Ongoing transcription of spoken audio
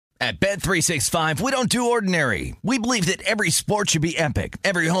At Bet365, we don't do ordinary. We believe that every sport should be epic.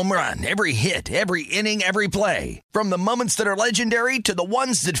 Every home run, every hit, every inning, every play. From the moments that are legendary to the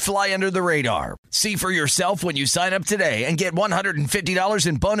ones that fly under the radar. See for yourself when you sign up today and get $150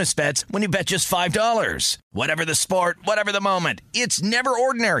 in bonus bets when you bet just $5. Whatever the sport, whatever the moment, it's never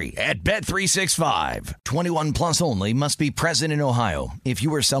ordinary at Bet365. 21 plus only. Must be present in Ohio. If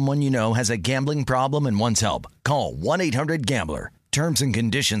you or someone you know has a gambling problem and wants help, call 1-800-GAMBLER. Terms and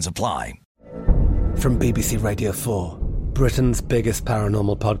conditions apply. From BBC Radio 4, Britain's biggest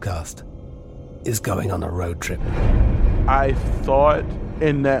paranormal podcast is going on a road trip. I thought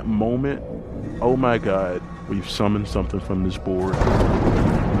in that moment, oh my God, we've summoned something from this board.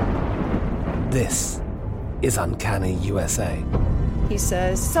 This is Uncanny USA. He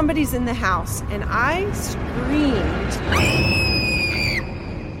says, somebody's in the house, and I screamed.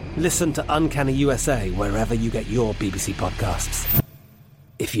 Listen to Uncanny USA wherever you get your BBC podcasts,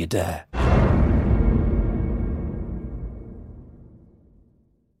 if you dare.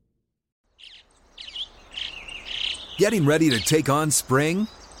 Getting ready to take on spring?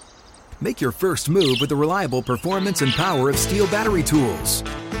 Make your first move with the reliable performance and power of Steel battery tools.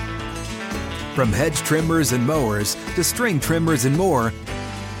 From hedge trimmers and mowers to string trimmers and more,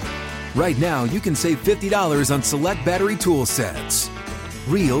 right now you can save $50 on select battery tool sets.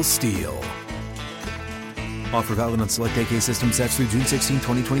 Real Steel. Offer valid on select AK system sets through June 16,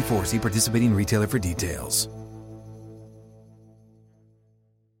 2024. See participating retailer for details.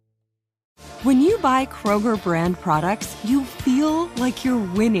 When you buy Kroger brand products, you feel like you're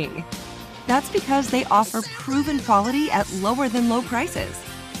winning. That's because they offer proven quality at lower than low prices.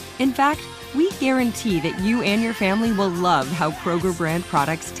 In fact, we guarantee that you and your family will love how Kroger brand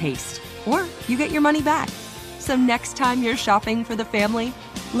products taste, or you get your money back. So next time you're shopping for the family,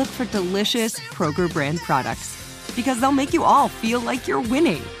 look for delicious Kroger brand products, because they'll make you all feel like you're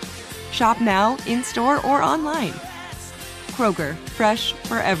winning. Shop now, in-store, or online. Kroger, fresh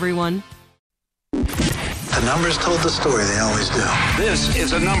for everyone. The numbers told the story, they always do. This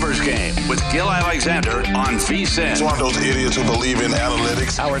is a numbers game with Gil Alexander on VSiN. It's one of those idiots who believe in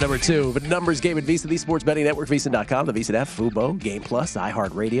analytics. Hour number 2, the numbers game at VSiN, the Sports Betting Network, VSiN.com, the VSiN app, Fubo, Game Plus,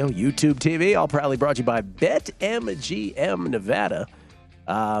 iHeartRadio, YouTube TV, all proudly brought to you by BetMGM Nevada.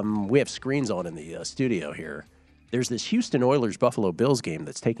 We have screens on in the studio here. There's this Houston Oilers-Buffalo Bills game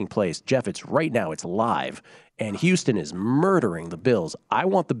that's taking place. Jeff, it's right now. It's live, and Houston is murdering the Bills. I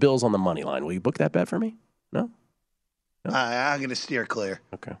want the Bills on the money line. Will you book that bet for me? No? I'm going to steer clear.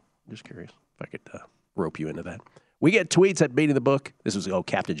 Okay. I'm just curious if I could rope you into that. We get tweets at Beating the Book. This was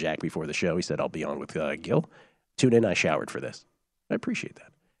Captain Jack before the show. He said, I'll be on with Gil. Tune in. I showered for this. I appreciate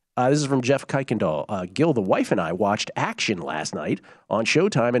that. This is from Jeff Kuykendall. Gil, the wife, and I watched Action last night on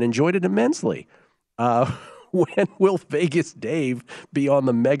Showtime and enjoyed it immensely. When will Vegas Dave be on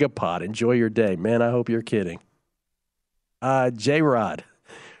the Megapod? Enjoy your day. Man, I hope you're kidding. J-Rod.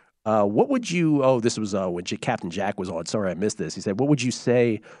 What would you, this was when Captain Jack was on. Sorry, I missed this. He said, what would you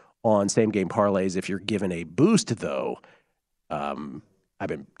say on same-game parlays if you're given a boost, though? I've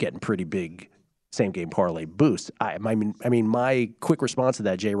been getting pretty big same-game parlay boosts. I mean, my quick response to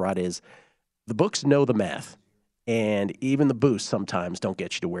that, J-Rod, is the books know the math, and even the boosts sometimes don't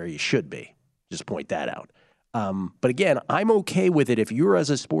get you to where you should be. Just point that out. But again, I'm okay with it if you're as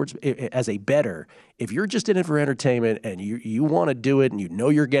a bettor, if you're just in it for entertainment and you want to do it and you know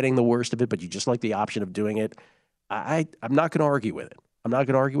you're getting the worst of it, but you just like the option of doing it, I'm not going to argue with it. I'm not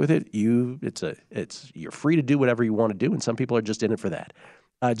going to argue with it. You're free to do whatever you want to do, and some people are just in it for that.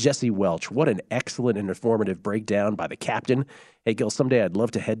 Jesse Welch, what an excellent and informative breakdown by the captain. Hey, Gil, someday I'd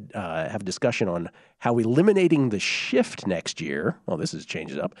love to have a discussion on how eliminating the shift next year, this is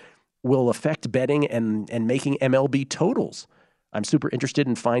changes up, will affect betting and making MLB totals. I'm super interested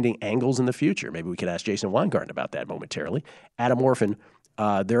in finding angles in the future. Maybe we could ask Jason Weingarten about that momentarily. Adam Orphan,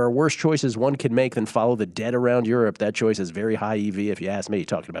 there are worse choices one can make than follow the dead around Europe. That choice is very high EV, if you ask me.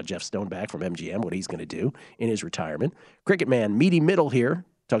 Talking about Jeff Stoneback from MGM, what he's going to do in his retirement. Cricket Man, Meaty Middle here,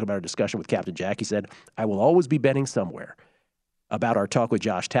 talking about our discussion with Captain Jack. He said, I will always be betting somewhere. About our talk with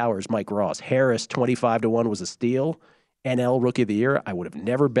Josh Towers, Mike Ross, Harris, 25-1 was a steal. NL Rookie of the Year, I would have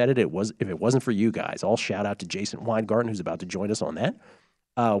never betted it if it wasn't for you guys. All shout out to Jason Weingarten, who's about to join us on that.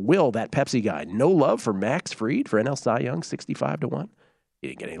 Will, that Pepsi guy, no love for Max Fried for NL Cy Young, 65-1. He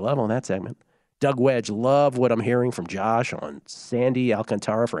didn't get any love on that segment. Doug Wedge, love what I'm hearing from Josh on Sandy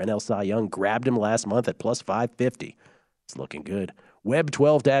Alcantara for NL Cy Young. Grabbed him last month at plus 550. It's looking good. Web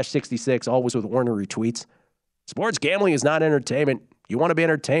 12-66, always with Warner retweets. Sports gambling is not entertainment. You want to be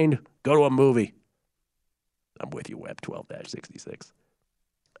entertained? Go to a movie. I'm with you, Web 12-66.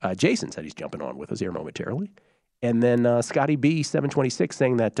 Jason said he's jumping on with us here momentarily. And then Scotty B 726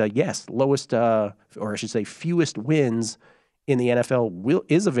 saying that yes, lowest or I should say fewest wins in the NFL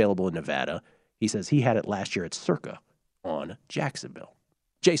is available in Nevada. He says he had it last year at Circa on Jacksonville.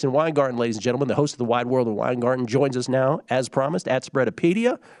 Jason Weingarten, ladies and gentlemen, the host of the Wide World of Weingarten, joins us now, as promised, at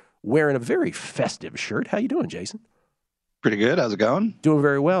Spreadopedia, wearing a very festive shirt. How you doing, Jason? Pretty good. How's it going? Doing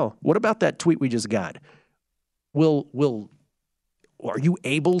very well. What about that tweet we just got? Are you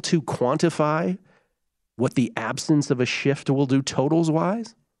able to quantify what the absence of a shift will do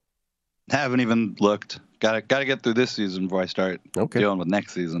totals-wise? Haven't even looked. Got to get through this season before I start dealing with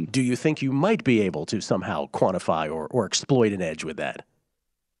next season. Do you think you might be able to somehow quantify or exploit an edge with that?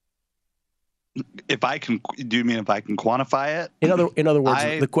 If I can, do you mean if I can quantify it? In other words,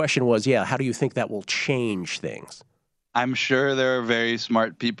 the question was, how do you think that will change things? I'm sure there are very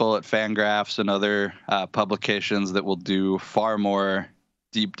smart people at Fangraphs and other publications that will do far more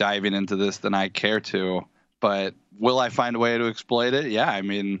deep diving into this than I care to. But will I find a way to exploit it? Yeah, I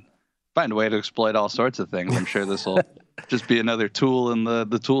mean, find a way to exploit all sorts of things. I'm sure this will just be another tool in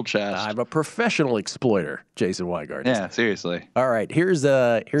the tool chest. I'm a professional exploiter, Jason Weingarten. Yeah, seriously. All right, here's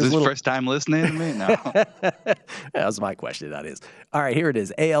Is this first time listening to me? No. That was my question, that is. All right, here it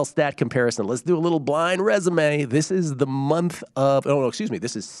is. AL stat comparison. Let's do a little blind resume. This is the month of,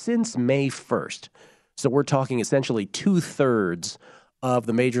 this is since May 1st. So we're talking essentially 2/3 of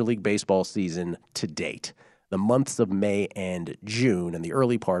the Major League Baseball season to date. The months of May and June and the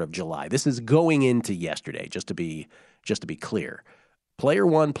early part of July. This is going into yesterday, just to be clear. Player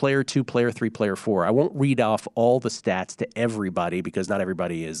 1, Player 2, Player 3, Player 4. I won't read off all the stats to everybody because not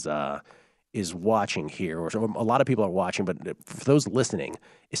everybody is watching here, or a lot of people are watching, but for those listening,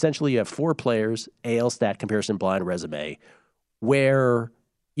 essentially you have 4 players, AL stat comparison blind resume, where,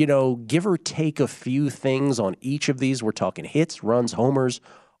 give or take a few things on each of these. We're talking hits, runs, homers,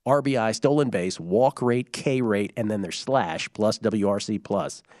 RBI, stolen base, walk rate, K rate, and then their slash plus WRC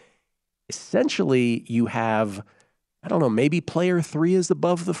plus. Essentially, you have, maybe Player 3 is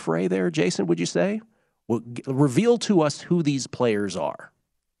above the fray there, Jason, would you say? Well, reveal to us who these players are.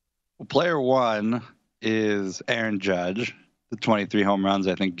 Well, Player 1 is Aaron Judge. The 23 home runs,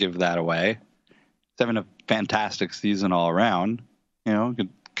 I think, give that away. He's having a fantastic season all around. Could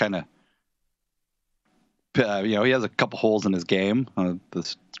kind of, he has a couple holes in his game.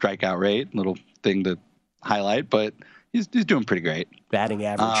 The strikeout rate, little thing to highlight, but he's doing pretty great. Batting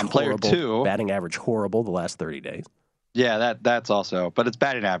average Player horrible. 2. Batting average horrible the last 30 days. Yeah, that's also, but it's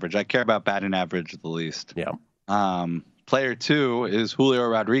batting average. I care about batting average the least. Yeah. Player 2 is Julio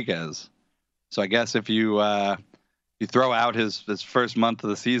Rodriguez. So I guess if you throw out his first month of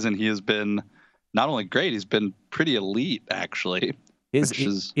the season, he has been not only great, he's been pretty elite, actually.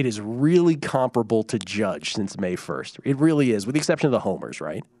 It is really comparable to Judge since May 1st. It really is, with the exception of the homers,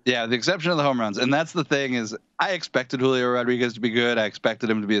 right? Yeah, the exception of the home runs. And that's the thing is I expected Julio Rodriguez to be good. I expected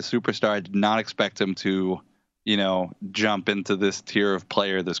him to be a superstar. I did not expect him to, jump into this tier of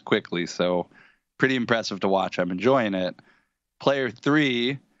player this quickly. So pretty impressive to watch. I'm enjoying it. Player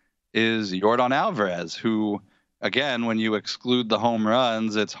 3 is Yordan Alvarez, who, again, when you exclude the home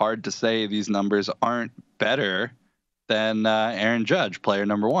runs, it's hard to say these numbers aren't better than Aaron Judge, player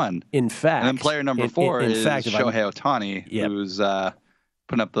number 1. In fact. And then player number 4 is Shohei Ohtani, who's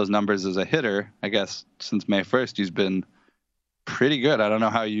putting up those numbers as a hitter. I guess since May 1st, he's been pretty good. I don't know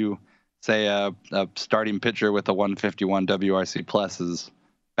how you say a starting pitcher with a 151 WRC plus is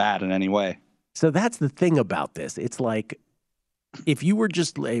bad in any way. So that's the thing about this. It's like if you were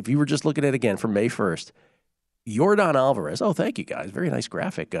just looking at it again from May 1st, Yordan Alvarez. Oh, thank you guys. Very nice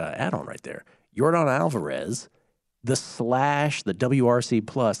graphic add-on right there. Yordan Alvarez. The slash, the WRC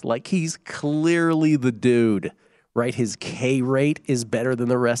plus, like he's clearly the dude, right? His K rate is better than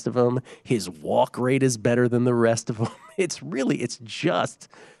the rest of them. His walk rate is better than the rest of them. It's just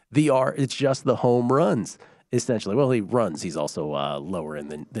the home runs, essentially. Well, he runs. He's also lower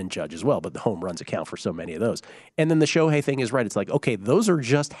in than Judge as well, but the home runs account for so many of those. And then the Shohei thing is right. It's like, okay, those are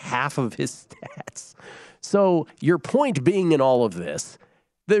just half of his stats. So your point being in all of this,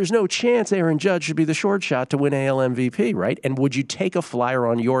 there's no chance Aaron Judge should be the short shot to win AL MVP, right? And would you take a flyer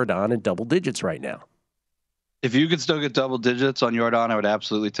on Yordan in double digits right now? If you could still get double digits on Yordan, I would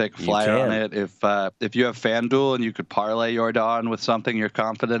absolutely take a flyer on it. If you have FanDuel and you could parlay Yordan with something you're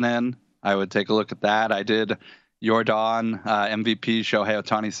confident in, I would take a look at that. I did Yordan MVP Shohei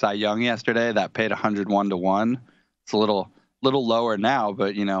Ohtani Cy Young yesterday. That paid 101 to 1. It's a little lower now,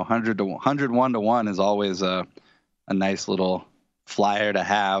 but 101 to 1 is always a nice little flyer to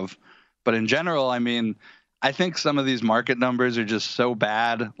have. But in general, I mean, I think some of these market numbers are just so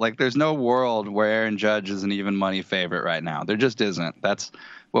bad. Like, there's no world where Aaron Judge is an even money favorite right now. There just isn't. That's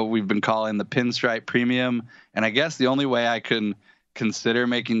what we've been calling the pinstripe premium. And I guess the only way I can consider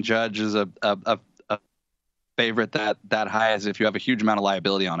making Judge as a favorite that high is if you have a huge amount of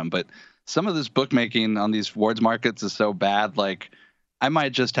liability on him. But some of this bookmaking on these awards markets is so bad. Like, I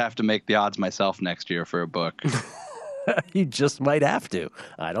might just have to make the odds myself next year for a book. You just might have to.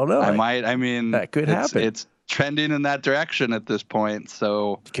 I don't know. I might. I mean, that could happen. It's trending in that direction at this point.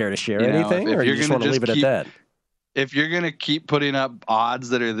 So, do you care to share anything, or you just want to leave it at that? If you're going to keep putting up odds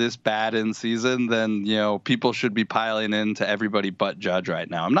that are this bad in season, then, people should be piling into everybody but Judge right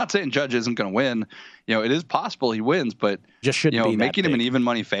now. I'm not saying Judge isn't going to win. It is possible he wins, but just shouldn't be making him an even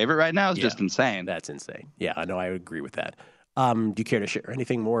money favorite right now is just insane. That's insane. Yeah, I know. I agree with that. Do you care to share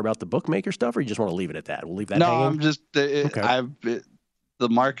anything more about the bookmaker stuff, or you just want to leave it at that? We'll leave that hanging? I'm just the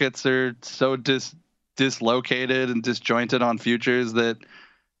markets are so dislocated and disjointed on futures that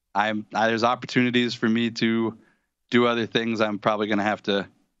there's opportunities for me to do other things. I'm probably going to have to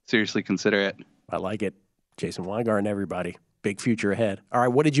seriously consider it. I like it. Jason Weingarten, everybody. Big future ahead. All right,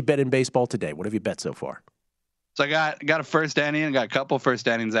 what did you bet in baseball today? What have you bet so far? So I got a first inning. I got a couple first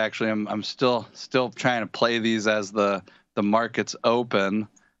innings actually. I'm still trying to play these as the markets open.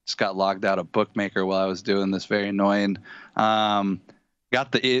 Just got logged out of Bookmaker while I was doing this. Very annoying. Got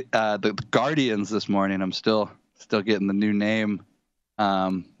the Guardians this morning. I'm still getting the new name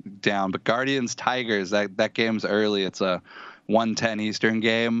down, but Guardians Tigers, that game's early. It's a 1:10 Eastern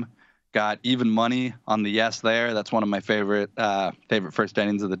game. Got even money on the yes there. That's one of my favorite first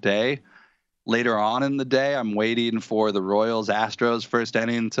innings of the day. Later on in the day, I'm waiting for the Royals Astros first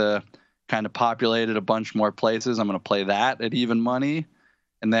inning to kind of populate it a bunch more places. I'm going to play that at even money,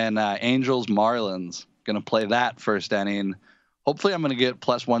 and then Angels Marlins, going to play that first inning. Hopefully I'm going to get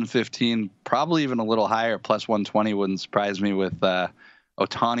plus 115, probably even a little higher. Plus 120 wouldn't surprise me with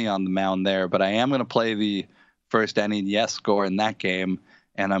Ohtani on the mound there. But I am going to play the first inning yes score in that game,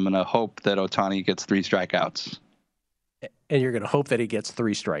 and I'm going to hope that Ohtani gets 3 strikeouts. And you're going to hope that he gets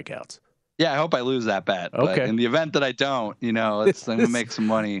 3 strikeouts. Yeah, I hope I lose that bet. Okay. But in the event that I don't, I'm going to make some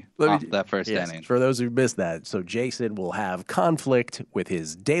money off that first inning. For those who missed that, so Jason will have conflict with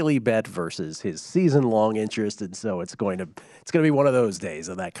his daily bet versus his season-long interest, and so it's going to be one of those days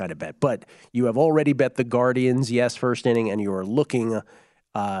of that kind of bet. But you have already bet the Guardians, yes, first inning, and you are looking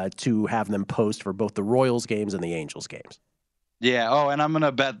to have them post for both the Royals games and the Angels games. Yeah. Oh, and I'm going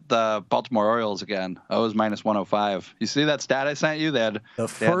to bet the Baltimore Orioles again. I was minus 105. You see that stat I sent you? They had the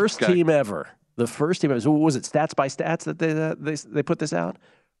first team ever. The first team ever. What was it? Stats by Stats that they put this out?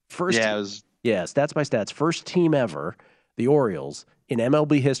 Stats by Stats. First team ever, the Orioles, in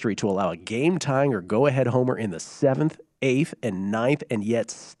MLB history to allow a game-tying or go-ahead homer in the 7th, 8th, and 9th, and yet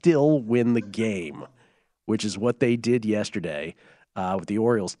still win the game, which is what they did yesterday with the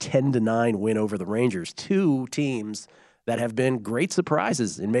Orioles' 10-9 win over the Rangers. 2 teams that have been great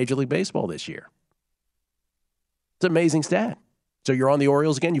surprises in Major League Baseball this year. It's an amazing stat. So you're on the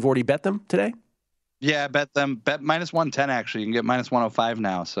Orioles again? You've already bet them today? Yeah, I bet them. Bet minus 110, actually. You can get minus 105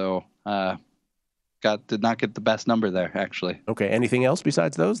 now. So did not get the best number there, actually. Okay. Anything else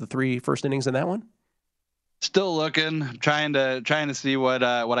besides those? The 3 first innings in that one? Still looking, trying to see what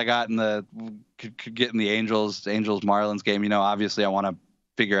I got in could get in the Angels Marlins game. Obviously I want to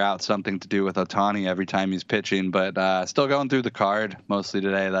figure out something to do with Ohtani every time he's pitching, but still going through the card mostly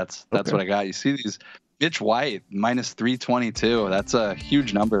today. That's what I got. You see these Mitch White minus 322. That's a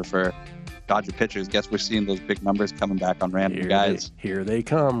huge number for Dodger pitchers. Guess we're seeing those big numbers coming back on random guys. Here they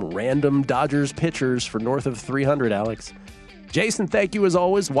come. Random Dodgers pitchers for north of 300, Alex. Jason, thank you as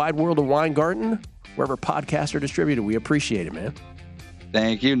always. Wide World of Weingarten, wherever podcasts are distributed. We appreciate it, man.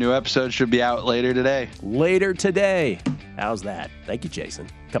 Thank you. New episode should be out later today. How's that? Thank you, Jason.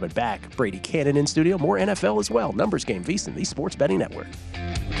 Coming back, Brady Cannon in studio. More NFL as well. Numbers Game, VSiN, the Sports Betting Network.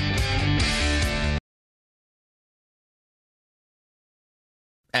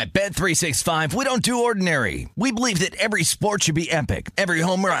 At Bet365, we don't do ordinary. We believe that every sport should be epic. Every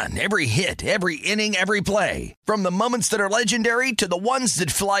home run, every hit, every inning, every play. From the moments that are legendary to the ones that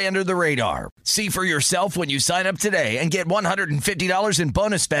fly under the radar. See for yourself when you sign up today and get $150 in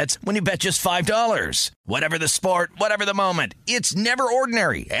bonus bets when you bet just $5. Whatever the sport, whatever the moment, it's never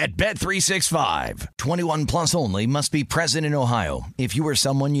ordinary at Bet365. 21 plus only. Must be present in Ohio. If you or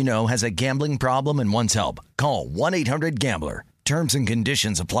someone you know has a gambling problem and wants help, call 1-800-GAMBLER. Terms and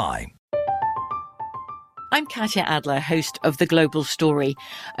conditions apply. I'm Katya Adler, host of The Global Story.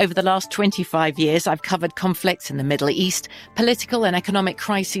 Over the last 25 years, I've covered conflicts in the Middle East, political and economic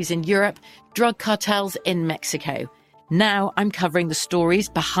crises in Europe, drug cartels in Mexico. Now I'm covering the stories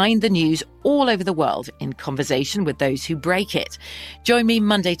behind the news all over the world in conversation with those who break it. Join me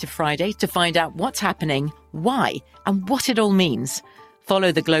Monday to Friday to find out what's happening, why, and what it all means.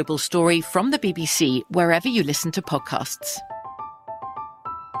 Follow The Global Story from the BBC wherever you listen to podcasts.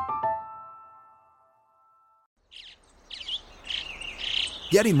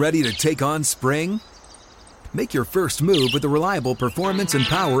 Getting ready to take on spring? Make your first move with the reliable performance and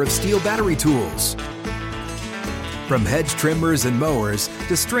power of Steel battery tools. From hedge trimmers and mowers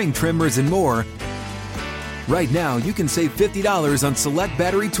to string trimmers and more, right now you can save $50 on select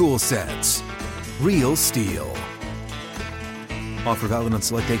battery tool sets. Real Steel. Offer valid on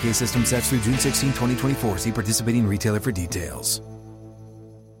select AK system sets through June 16, 2024. See participating retailer for details.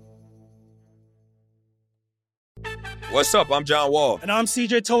 What's up? I'm John Wall. And I'm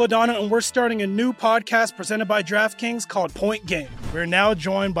CJ Toledano, and we're starting a new podcast presented by DraftKings called Point Game. We're now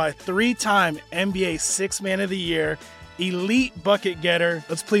joined by three-time NBA Sixth Man of the Year, elite bucket getter.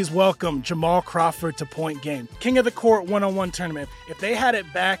 Let's please welcome Jamal Crawford to Point Game. King of the Court one-on-one tournament. If they had it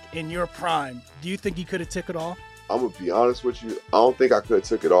back in your prime, do you think you could have took it all? I'm going to be honest with you. I don't think I could have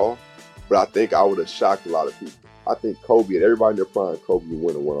took it all, but I think I would have shocked a lot of people. I think Kobe and everybody in their prime, Kobe would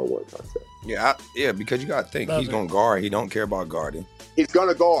win a one-on-one contest. Yeah, because you got to think, he's going to guard. He don't care about guarding. He's going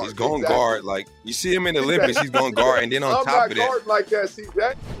to guard. He's going to guard. Like, you see him in the Olympics, he's going to guard. And then on top of that. I'm not guarding like that, see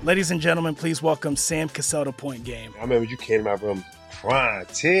that? Ladies and gentlemen, please welcome Sam Cassell to Point Game. I remember you came to my room crying,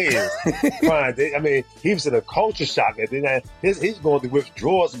 tears, crying. I mean, he was in a culture shock. And then he's going through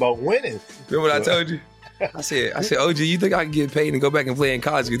withdrawals about winning. Remember what I told you? I said, OG, you think I can get paid and go back and play in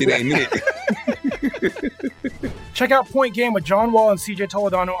college because it ain't it? Check out Point Game with John Wall and CJ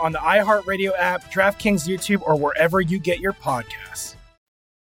Toledano on the iHeartRadio app, DraftKings YouTube, or wherever you get your podcasts.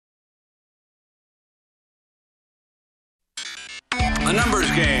 A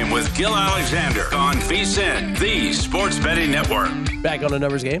Numbers Game with Gil Alexander on VSiN, the Sports Betting Network. Back on A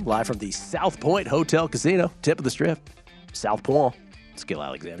Numbers Game, live from the South Point Hotel Casino, tip of the strip, South Point. It's Gil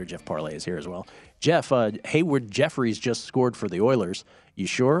Alexander. Jeff Parlay is here as well. Jeff, Hayward Jeffries just scored for the Oilers. You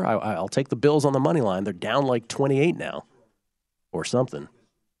sure? I'll take the Bills on the money line. They're down like 28 now or something.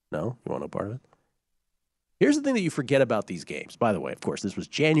 No? You want no part of it? Here's the thing that you forget about these games. By the way, of course, this was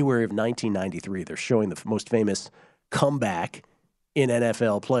January of 1993. They're showing the most famous comeback in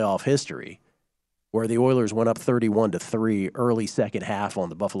NFL playoff history where the Oilers went up 31-3 early second half on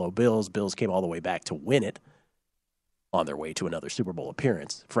the Buffalo Bills. Bills came all the way back to win it on their way to another Super Bowl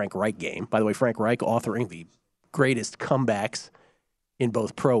appearance. Frank Reich game. By the way, Frank Reich authoring the greatest comebacks in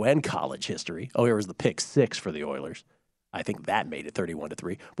both pro and college history. Oh, here was the pick six for the Oilers. I think that made it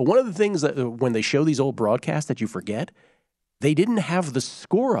 31-3. But one of the things that when they show these old broadcasts that you forget, they didn't have the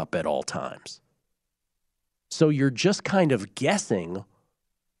score up at all times. So you're just kind of guessing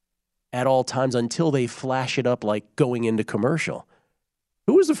at all times until they flash it up like going into commercial.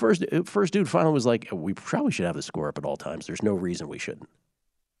 Who was the first dude finally was like, we probably should have the score up at all times. There's no reason we shouldn't.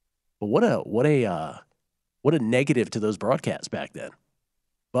 But what a negative to those broadcasts back then.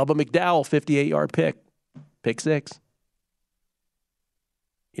 Bubba McDowell, 58-yard pick six.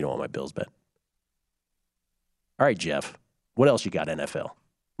 You don't want my Bills bet. All right, Jeff, what else you got NFL?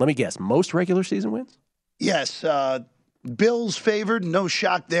 Let me guess, most regular season wins? Yes, Bills favored, no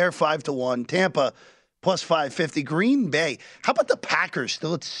shock there, 5-1. Tampa plus 550. Green Bay. How about the Packers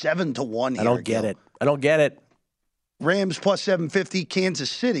still at 7-1 here? I don't get it. Rams plus 750.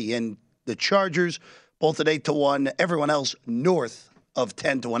 Kansas City and the Chargers both at 8-1. Everyone else north of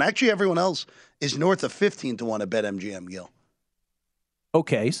 10-1. Actually, everyone else is north of 15-1 at BetMGM, Gil.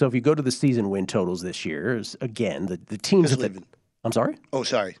 Okay, so if you go to the season win totals this year, again, the teams I'm sorry? Oh,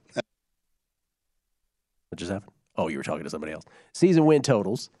 sorry. What just happened? Oh, you were talking to somebody else. Season win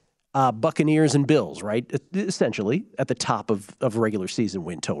totals, Buccaneers and Bills, right? Essentially at the top of regular season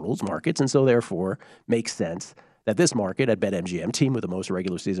win totals markets, and so therefore makes sense that this market at BetMGM, team with the most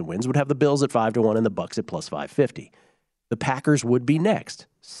regular season wins, would have the Bills at 5-1 and the Bucs at plus 550. The Packers would be next,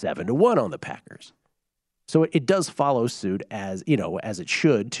 7-1 on the Packers. So it does follow suit as it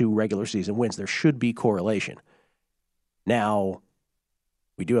should to regular season wins. There should be correlation. Now,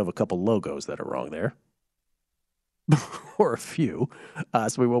 we do have a couple logos that are wrong there. Or a few.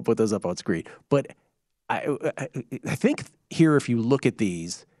 So we won't put those up on screen. But I think here, if you look at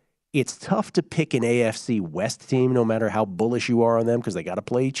these, it's tough to pick an AFC West team, no matter how bullish you are on them, because they got to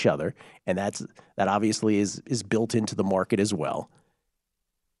play each other. And that obviously is built into the market as well.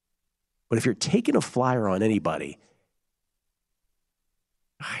 But if you're taking a flyer on anybody,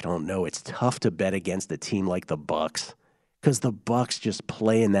 I don't know. It's tough to bet against a team like the Bucs because the Bucs just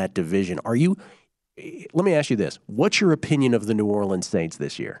play in that division. Let me ask you this. What's your opinion of the New Orleans Saints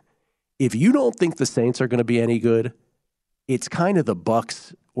this year? If you don't think the Saints are going to be any good, it's kind of the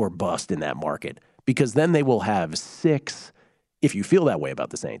Bucks or bust in that market, because then they will have 6, if you feel that way about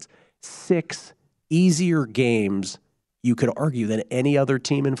the Saints, 6 easier games, you could argue, than any other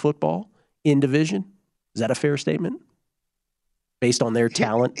team in football in division. Is that a fair statement? Based on their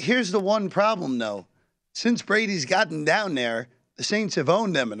talent? Here's the one problem, though. Since Brady's gotten down there, the Saints have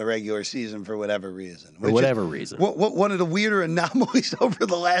owned them in the regular season for whatever reason. For whatever reason. One of the weirder anomalies over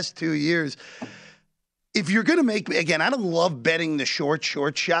the last 2 years. If you're going to make, again, I don't love betting the short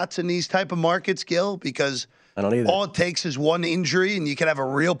shots in these type of markets, Gil, because I don't either. All it takes is one injury, and you can have a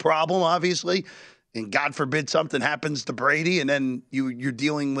real problem, obviously. And God forbid something happens to Brady, and then you're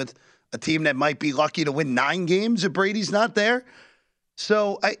dealing with a team that might be lucky to win 9 games if Brady's not there.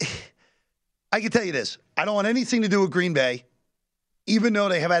 So I can tell you this. I don't want anything to do with Green Bay. Even though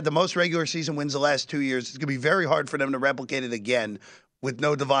they have had the most regular season wins the last 2 years, it's going to be very hard for them to replicate it again with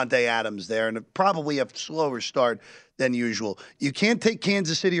no Devontae Adams there, and probably a slower start than usual. You can't take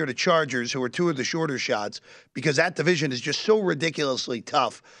Kansas City or the Chargers, who are 2 of the shorter shots, because that division is just so ridiculously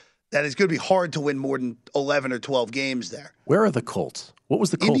tough that it's going to be hard to win more than 11 or 12 games there. Where are the Colts? What was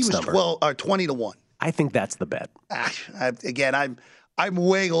the Colts number? 20-1. I think that's the bet. Again, I'm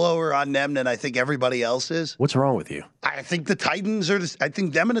way lower on them than I think everybody else is. What's wrong with you? I think the Titans I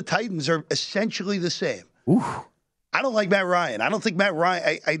think them and the Titans are essentially the same. Ooh. I don't like Matt Ryan. I don't think Matt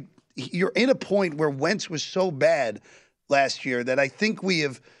Ryan. You're in a point where Wentz was so bad last year that I think we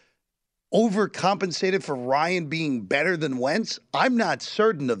have overcompensated for Ryan being better than Wentz. I'm not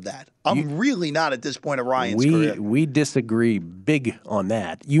certain of that. I'm really not at this point of Ryan's career. We disagree big on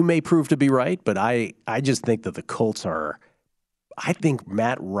that. You may prove to be right, but I just think that the Colts are. I think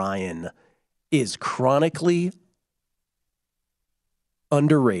Matt Ryan is chronically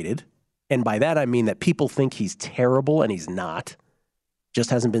underrated. And by that, I mean that people think he's terrible, and he's not. Just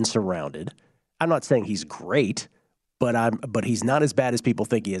hasn't been surrounded. I'm not saying he's great, but he's not as bad as people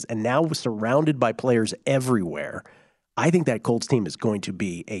think he is. And now surrounded by players everywhere, I think that Colts team is going to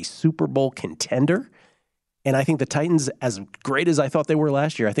be a Super Bowl contender. And I think the Titans, as great as I thought they were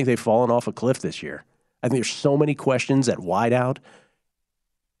last year, I think they've fallen off a cliff this year. I think there's so many questions at wideout.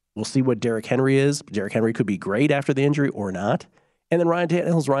 We'll see what Derrick Henry is. Derrick Henry could be great after the injury or not. And then Ryan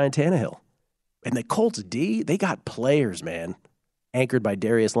Tannehill's Ryan Tannehill. And the Colts D, they got players, man. Anchored by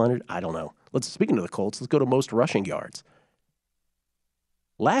Darius Leonard. I don't know. Speaking of the Colts, let's go to most rushing yards.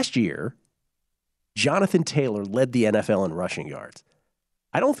 Last year, Jonathan Taylor led the NFL in rushing yards.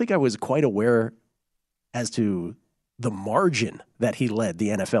 I don't think I was quite aware as to the margin that he led the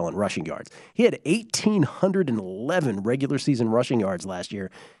NFL in rushing yards. He had 1,811 regular season rushing yards last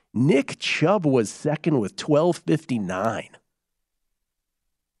year. Nick Chubb was second with 1,259.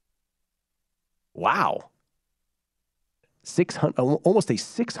 Wow. Almost a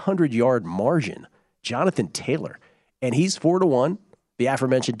 600-yard margin. Jonathan Taylor. And he's 4-1. The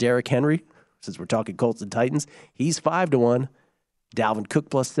aforementioned Derrick Henry, since we're talking Colts and Titans, he's 5-1. Dalvin Cook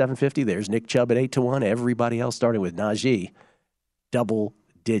plus 750. There's Nick Chubb at 8-1. Everybody else, starting with Najee, double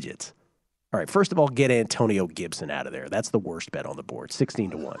digits. All right, first of all, get Antonio Gibson out of there. That's the worst bet on the board,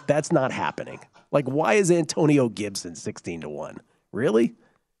 16-1. That's not happening. Like, why is Antonio Gibson 16-1? Really?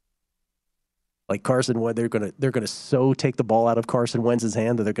 Like Carson Wentz, they're gonna so take the ball out of Carson Wentz's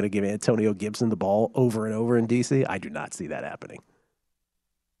hand that they're gonna give Antonio Gibson the ball over and over in DC. I do not see that happening.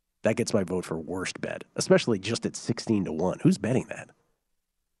 That gets my vote for worst bet, especially just at 16-1. Who's betting that?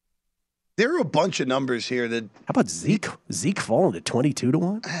 There are a bunch of numbers here that. How about Zeke? Zeke falling to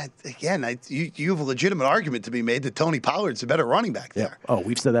 22-1. Again, you have a legitimate argument to be made that Tony Pollard's a better running back there. Yeah. Oh,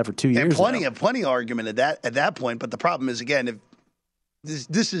 we've said that for 2 years. And plenty of argument at that point. But the problem is, again, if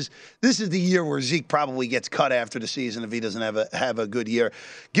this is the year where Zeke probably gets cut after the season if he doesn't have a good year.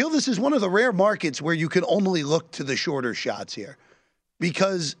 Gil, this is one of the rare markets where you can only look to the shorter shots here,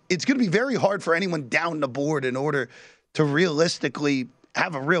 because it's going to be very hard for anyone down the board in order to realistically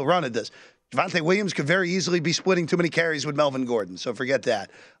have a real run at this. Javonte Williams could very easily be splitting too many carries with Melvin Gordon, so forget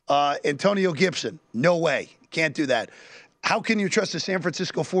that. Antonio Gibson, no way. Can't do that. How can you trust a San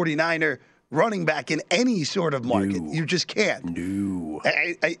Francisco 49er running back in any sort of market? You just can't. No.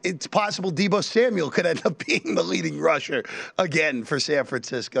 It's possible Deebo Samuel could end up being the leading rusher again for San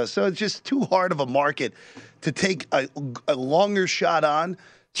Francisco. So it's just too hard of a market to take a longer shot on.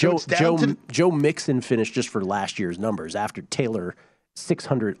 So Joe Mixon finished just for last year's numbers after Taylor,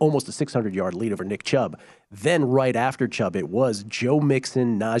 almost a 600-yard lead over Nick Chubb. Then right after Chubb, it was Joe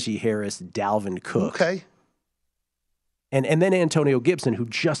Mixon, Najee Harris, Dalvin Cook. Okay. And then Antonio Gibson, who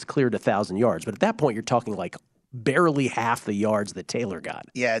just cleared 1,000 yards. But at that point, you're talking like barely half the yards that Taylor got.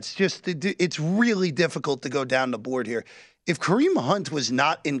 Yeah, it's really difficult to go down the board here. If Kareem Hunt was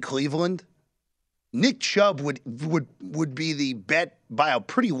not in Cleveland, Nick Chubb would be the bet by a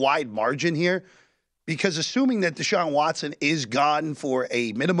pretty wide margin here, because assuming that Deshaun Watson is gone for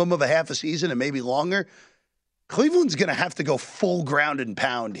a minimum of a half a season and maybe longer, Cleveland's going to have to go full ground and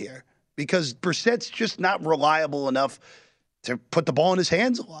pound here, because Brissett's just not reliable enough to put the ball in his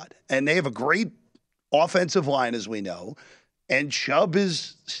hands a lot. And they have a great offensive line, as we know. And Chubb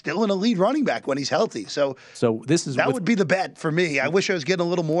is still an elite running back when he's healthy. So that would be the bet for me. I wish I was getting a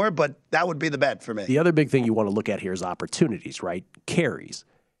little more, but that would be the bet for me. The other big thing you want to look at here is opportunities, right? Carries.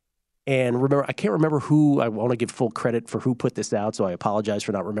 And remember, I can't remember who, I want to give full credit for who put this out, so I apologize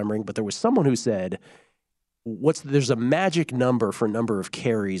for not remembering, but there was someone who said, there's a magic number for number of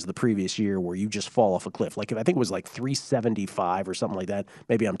carries the previous year where you just fall off a cliff. Like, I think it was like 375 or something like that.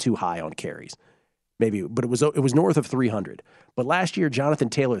 Maybe I'm too high on carries. Maybe, but it was north of 300. But last year, Jonathan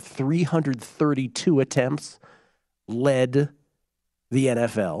Taylor, 332 attempts, led the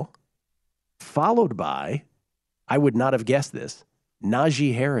NFL, followed by, I would not have guessed this,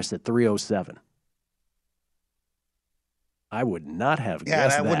 Najee Harris at 307. I would not have guessed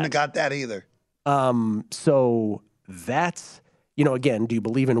that. Yeah, I wouldn't have got that either. So that's, again, do you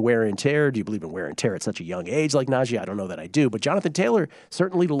believe in wear and tear? Do you believe in wear and tear at such a young age like Najee? I don't know that I do. But Jonathan Taylor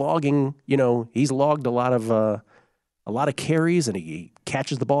certainly logging, he's logged a lot of carries, and he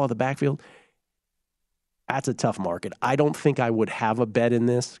catches the ball out of the backfield. That's a tough market. I don't think I would have a bet in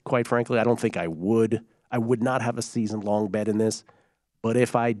this, quite frankly. I don't think I would. I would not have a season-long bet in this. But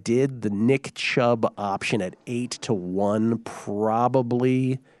if I did, the Nick Chubb option at 8-1,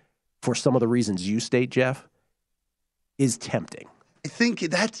 probably, for some of the reasons you state, Jeff, is tempting. I think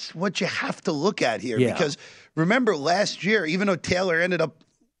that's what you have to look at here, because remember last year, even though Taylor ended up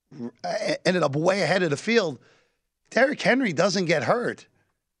way ahead of the field, Derrick Henry doesn't get hurt.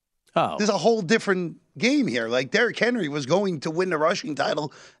 Oh, there's a whole different game here. Like, Derrick Henry was going to win the rushing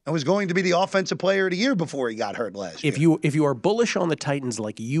title and was going to be the offensive player of the year before he got hurt last year. If you are bullish on the Titans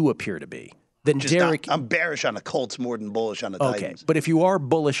like you appear to be, then I'm bearish on the Colts more than bullish on the Titans. Okay, but if you are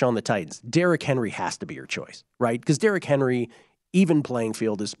bullish on the Titans, Derrick Henry has to be your choice, right? Because Derrick Henry, even playing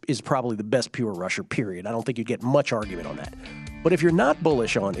field, is probably the best pure rusher, period. I don't think you get much argument on that. But if you're not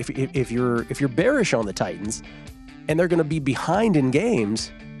bullish on, if you're bearish on the Titans, and they're going to be behind in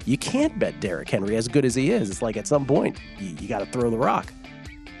games, you can't bet Derrick Henry as good as he is. It's like at some point, you got to throw the rock.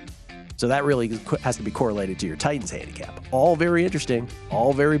 So that really has to be correlated to your Titans handicap. All very interesting,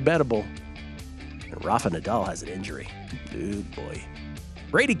 all very bettable. And Rafa Nadal has an injury. Oh, boy.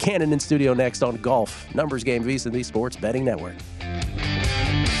 Brady Cannon in studio next on Golf. Numbers Game VSiN, the Sports Betting Network.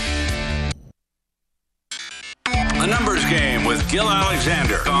 A Numbers Game with Gil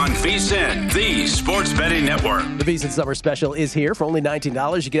Alexander on VSiN, the Sports Betting Network. The VSiN Summer Special is here for only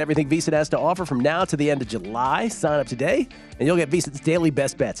 $19. You get everything VSiN has to offer from now to the end of July. Sign up today, and you'll get VSiN's daily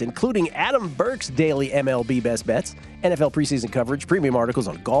best bets, including Adam Burke's daily MLB best bets, NFL preseason coverage, premium articles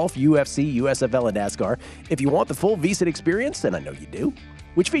on golf, UFC, USFL, and NASCAR. If you want the full VSiN experience, and I know you do,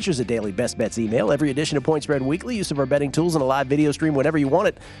 which features a daily Best Bets email, every edition of Point Spread Weekly, use of our betting tools, and a live video stream whenever you want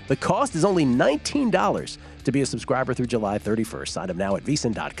it. The cost is only $19 to be a subscriber through July 31st. Sign up now at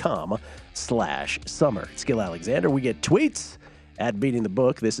VSiN.com/summer. It's Gil Alexander. We get tweets at Beating the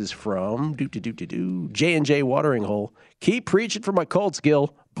Book. This is from J&J Watering Hole. Keep preaching for my Colts,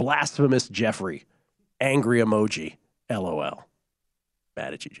 Gil. Blasphemous Jeffrey. Angry emoji. LOL.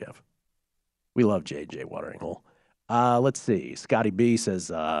 Mad at you, Jeff. We love J&J Watering Hole. Let's see. Scotty B says,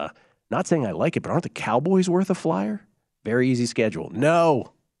 not saying I like it, but aren't the Cowboys worth a flyer? Very easy schedule.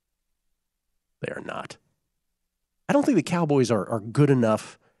 No, they are not. I don't think the Cowboys are good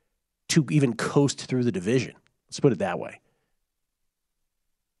enough to even coast through the division. Let's put it that way.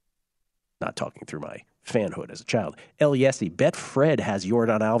 Not talking through my fanhood as a child. El Yessi, bet Fred has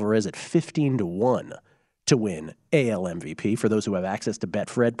Yordan Alvarez at 15-1 to win AL MVP for those who have access to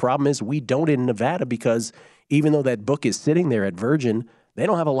Betfred. Problem is we don't in Nevada because even though that book is sitting there at Virgin, they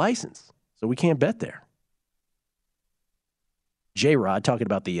don't have a license, so we can't bet there. J-Rod talking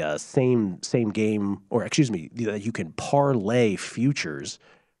about the same game, or excuse me, you can parlay futures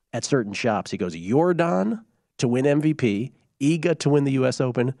at certain shops. He goes, Yordan to win MVP, Iga to win the U.S.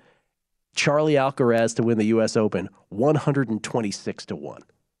 Open, Charlie Alcaraz to win the U.S. Open, 126-1.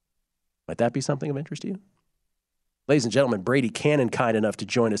 Might that be something of interest to you? Ladies and gentlemen, Brady Cannon kind enough to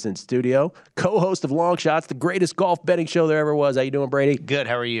join us in studio. Co-host of Long Shots, the greatest golf betting show there ever was. How you doing, Brady? Good.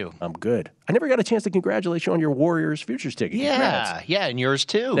 How are you? I'm good. I never got a chance to congratulate you on your Warriors futures ticket. Congrats. Yeah, and yours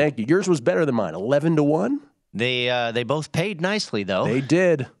too. Thank you. Yours was better than mine. 11-1. They both paid nicely though. They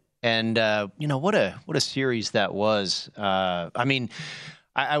did. And what a series that was. I mean,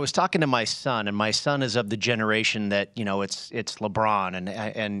 I was talking to my son, and my son is of the generation that, it's LeBron,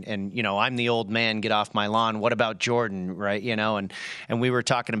 and I'm the old man, get off my lawn. What about Jordan, right? And we were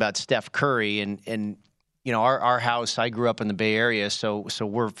talking about Steph Curry, and our house, I grew up in the Bay Area, so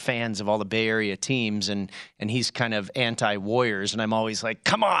we're fans of all the Bay Area teams, and he's kind of anti-Warriors, and I'm always like,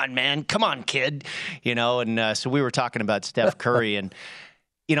 come on, man, come on, kid, so we were talking about Steph Curry, and,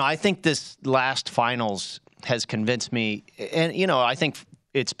 I think this last finals has convinced me, and, I think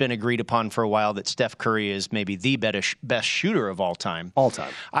it's been agreed upon for a while that Steph Curry is maybe the best shooter of all time. All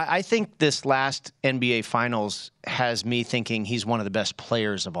time. I think this last NBA Finals has me thinking he's one of the best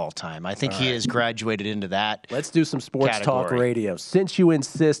players of all time. I think he has graduated into that. Let's do some sports category. talk radio. Since you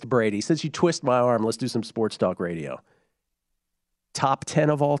insist, Brady, since you twist my arm, let's do some sports talk radio. Top 10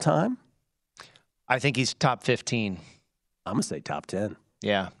 of all time? I think he's top 15. I'm going to say top 10.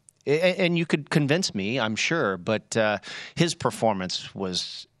 Yeah. And you could convince me, I'm sure, but his performance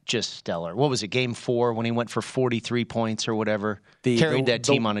was just stellar. What was it, Game 4 when he went for 43 points or whatever? Carried that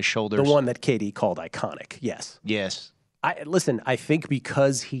team on his shoulders. The one that KD called iconic, yes. Yes. I think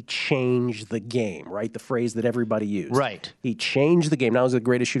because he changed the game, right? The phrase that everybody used. Right. He changed the game. Now he's the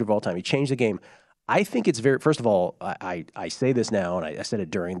greatest shooter of all time. He changed the game. I think it's first of all, I say this now, and I said it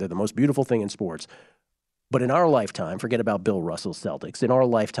during, they're the most beautiful thing in sports. But in our lifetime, forget about Bill Russell's Celtics. In our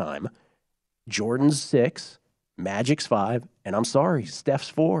lifetime, Jordan's 6, Magic's 5, and I'm sorry, Steph's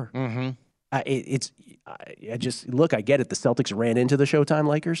 4. Mm-hmm. I just look. I get it. The Celtics ran into the Showtime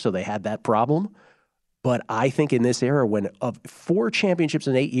Lakers, so they had that problem. But I think in this era, when of 4 championships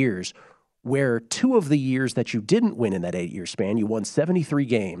in 8 years, where 2 of the years that you didn't win in that 8-year span, you won 73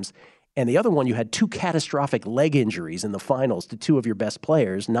 games, and the other one you had 2 catastrophic leg injuries in the finals to 2 of your best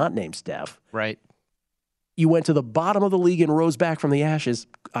players, not named Steph. Right. You went to the bottom of the league and rose back from the ashes.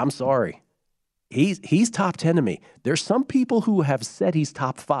 I'm sorry. He's top 10 to me. There's some people who have said he's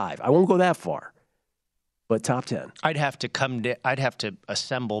top 5. I won't go that far, but top 10. I'd have to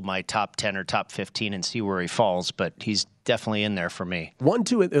assemble my top 10 or top 15 and see where he falls, but he's definitely in there for me. 1,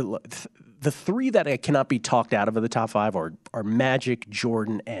 2, the 3 that I cannot be talked out of the top 5 are Magic,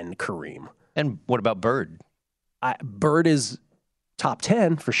 Jordan, and Kareem. And what about Bird? Bird is top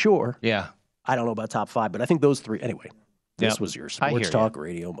 10 for sure. Yeah. I don't know about top 5, but I think those 3. Anyway, this was your sports talk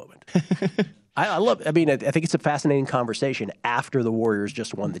radio moment. I think it's a fascinating conversation after the Warriors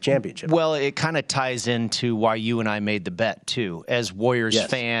just won the championship. Well, it kind of ties into why you and I made the bet, too. As Warriors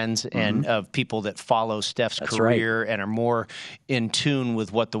fans and of people that follow Steph's career and are more in tune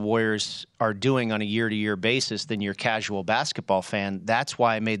with what the Warriors are doing on a year-to-year basis than your casual basketball fan, that's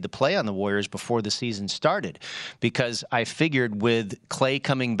why I made the play on the Warriors before the season started. Because I figured with Clay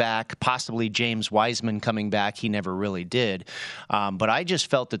coming back, possibly James Wiseman coming back, he never really did. But I just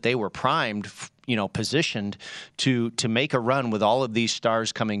felt that they were primed, positioned to make a run with all of these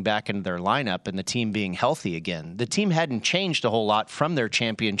stars coming back into their lineup and the team being healthy again. The team hadn't changed a whole lot from their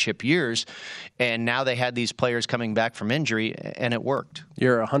championship years, and now they had these players coming back from injury, and it worked.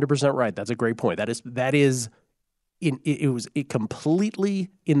 You're 100% right. That's a great point. It was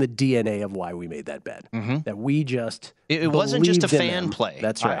completely in the DNA of why we made that bet. Mm-hmm. That we just it wasn't just a fan them. play.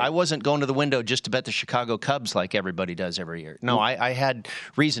 That's right. I wasn't going to the window just to bet the Chicago Cubs like everybody does every year. No, I had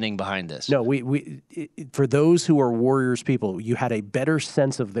reasoning behind this. No, for those who are Warriors people, you had a better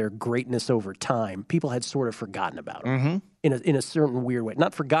sense of their greatness over time. People had sort of forgotten about him in a certain weird way.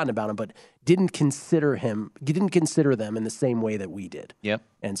 Not forgotten about him, but didn't consider them in the same way that we did. Yep.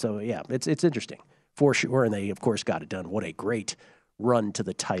 And so, yeah, it's interesting. For sure, and they, of course, got it done. What a great run to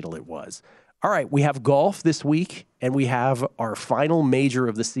the title it was. All right, we have golf this week, and we have our final major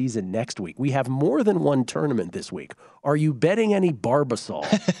of the season next week. We have more than one tournament this week. Are you betting any Barbasol?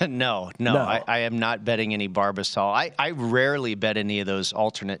 No. I am not betting any Barbasol. I rarely bet any of those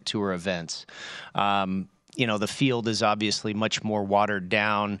alternate tour events. The field is obviously much more watered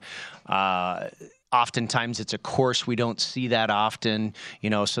down. Oftentimes it's a course we don't see that often,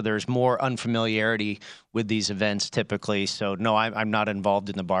 so there's more unfamiliarity with these events typically. So, no, I'm not involved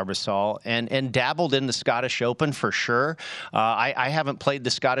in the Barbasol and dabbled in the Scottish Open for sure. I haven't played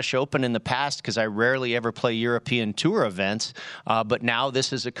the Scottish Open in the past because I rarely ever play European Tour events. But now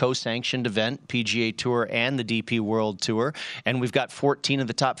this is a co-sanctioned event, PGA Tour and the DP World Tour. And we've got 14 of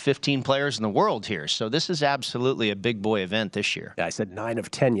the top 15 players in the world here. So this is absolutely a big boy event this year. Yeah, I said 9 of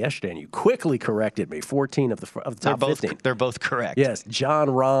 10 yesterday, and you quickly corrected me. 14 of the top 15. They're both correct. Yes, John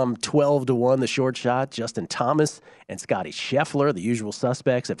Rahm 12-1, the short shot. Justin Thomas and Scotty Scheffler, the usual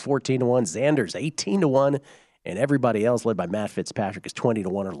suspects, at 14-1. Xander's 18-1, and everybody else, led by Matt Fitzpatrick, is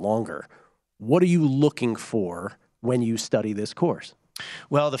 20-1 or longer. What are you looking for when you study this course?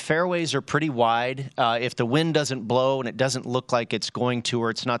 Well, the fairways are pretty wide. If the wind doesn't blow and it doesn't look like it's going to or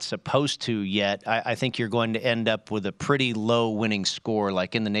it's not supposed to yet, I think you're going to end up with a pretty low winning score,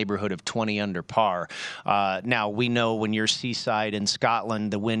 like in the neighborhood of 20 under par. Now, we know when you're seaside in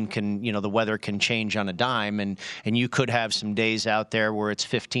Scotland, the wind can, the weather can change on a dime, and you could have some days out there where it's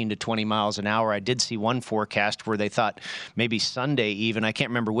 15 to 20 miles an hour. I did see one forecast where they thought maybe Sunday even, I can't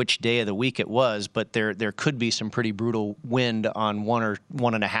remember which day of the week it was, but there could be some pretty brutal wind on one or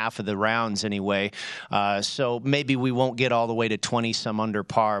one and a half of the rounds anyway. So maybe we won't get all the way to 20 some under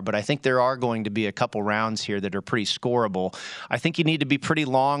par, but I think there are going to be a couple rounds here that are pretty scoreable. I think you need to be pretty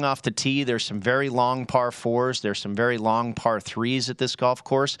long off the tee. There's some very long par fours. There's some very long par threes at this golf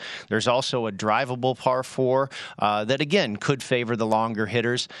course. There's also a drivable par four that, again, could favor the longer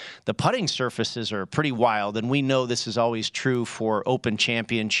hitters. The putting surfaces are pretty wild, and we know this is always true for Open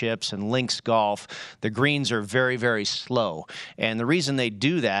Championships and links golf. The greens are very, very slow, and the reason they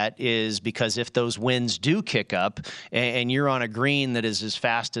do that is because if those winds do kick up and you're on a green that is as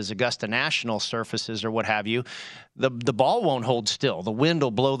fast as Augusta National surfaces or what have you, the ball won't hold still. The wind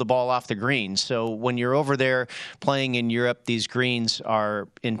will blow the ball off the green. So when you're over there playing in Europe, these greens are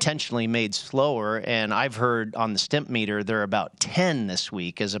intentionally made slower, and I've heard on the Stimp meter they're about 10 this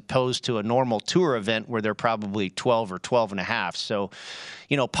week as opposed to a normal tour event where they're probably 12 or 12 and a half. So,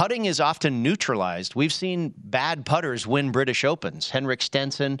 putting is often neutralized. We've seen bad putters win British Opens. Henrik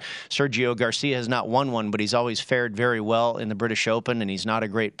Stenson, Sergio Garcia has not won one, but he's always fared very well in the British Open, and he's not a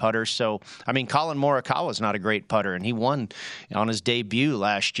great putter. So, Colin Morikawa is not a great putter, and he won on his debut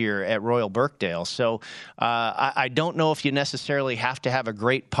last year at Royal Birkdale. So I don't know if you necessarily have to have a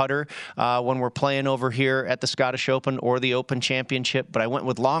great putter when we're playing over here at the Scottish Open or the Open Championship, but I went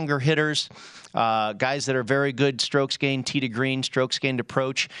with longer hitters, guys that are very good strokes gained, tee to green, strokes gained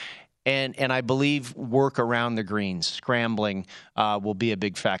approach. And I believe work around the greens, scrambling, will be a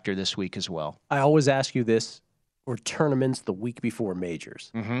big factor this week as well. I always ask you this, or tournaments the week before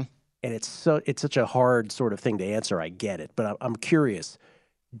majors. Mm-hmm. And it's such a hard sort of thing to answer. I get it. But I'm curious,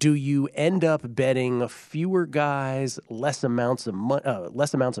 do you end up betting fewer guys, less amounts of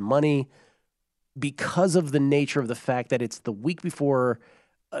money because of the nature of the fact that it's the week before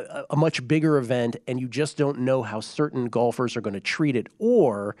a much bigger event and you just don't know how certain golfers are going to treat it?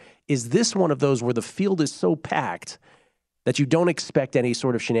 Or is this one of those where the field is so packed that you don't expect any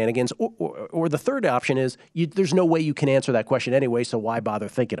sort of shenanigans? Or the third option is there's no way you can answer that question anyway, so why bother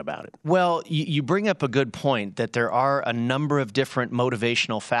thinking about it? Well, you bring up a good point that there are a number of different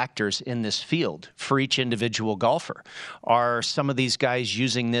motivational factors in this field for each individual golfer. Are some of these guys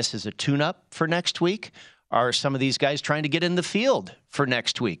using this as a tune-up for next week? Are some of these guys trying to get in the field for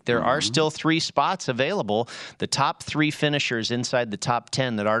next week? There are still 3 spots available. The top 3 finishers inside the top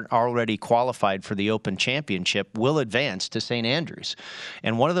 10 that aren't already qualified for the Open Championship will advance to St. Andrews.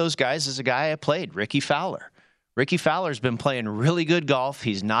 And one of those guys is a guy I played, Ricky Fowler. Ricky Fowler's been playing really good golf.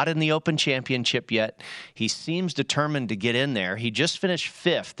 He's not in the Open Championship yet. He seems determined to get in there. He just finished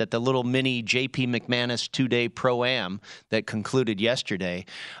 5th at the little mini J.P. McManus 2-day Pro-Am that concluded yesterday.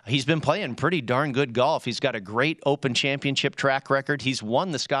 He's been playing pretty darn good golf. He's got a great Open Championship track record. He's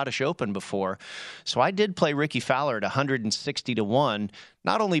won the Scottish Open before. So I did play Ricky Fowler at 160 to 1.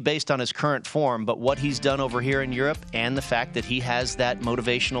 Not only based on his current form, but what he's done over here in Europe and the fact that he has that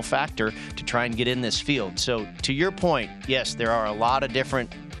motivational factor to try and get in this field. So to your point, yes, there are a lot of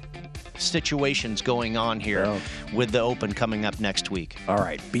different situations going on here with the Open coming up next week. All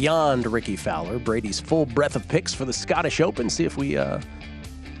right, beyond Ricky Fowler, Brady's full breadth of picks for the Scottish Open. See if we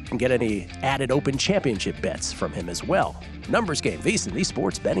can get any added Open Championship bets from him as well. Numbers Game, VSiN, the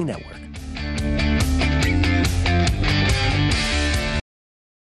Sports Betting Network.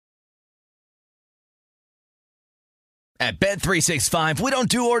 At Bet365, we don't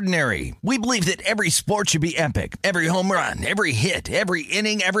do ordinary. We believe that every sport should be epic. Every home run, every hit, every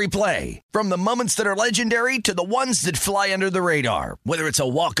inning, every play. From the moments that are legendary to the ones that fly under the radar. Whether it's a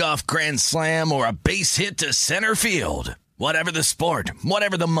walk-off grand slam or a base hit to center field. Whatever the sport,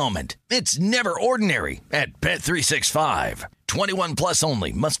 whatever the moment. It's never ordinary at Bet365. 21 plus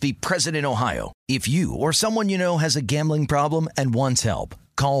only. Must be present in Ohio. If you or someone you know has a gambling problem and wants help,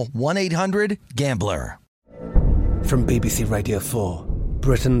 call 1-800-GAMBLER. From BBC Radio 4,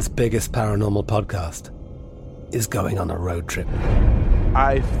 Britain's biggest paranormal podcast is going on a road trip.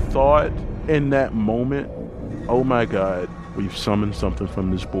 I thought in that moment, oh my God, we've summoned something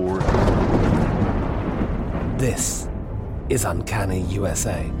from this board. This is Uncanny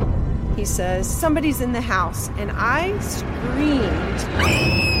USA. He says, somebody's in the house, and I screamed.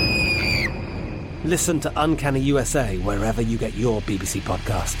 Listen to Uncanny USA wherever you get your BBC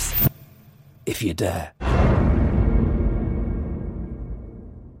podcasts, if you dare.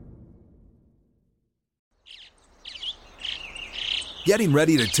 Getting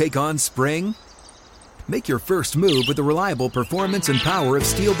ready to take on spring? Make your first move with the reliable performance and power of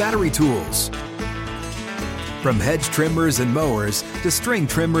Steel battery tools. From hedge trimmers and mowers to string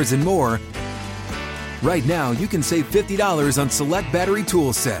trimmers and more, right now you can save $50 on select battery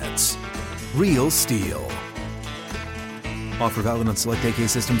tool sets. Real Steel. Offer valid on select AK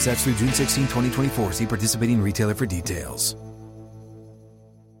system sets through June 16, 2024. See participating retailer for details.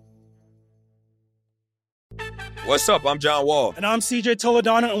 What's up? I'm John Wall. And I'm CJ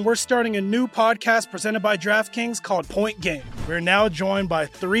Toledano, and we're starting a new podcast presented by DraftKings called Point Game. We're now joined by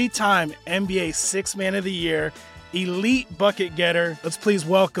three-time NBA Sixth Man of the Year, elite bucket getter. Let's please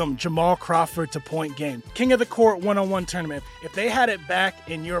welcome Jamal Crawford to Point Game. King of the Court one-on-one tournament. If they had it back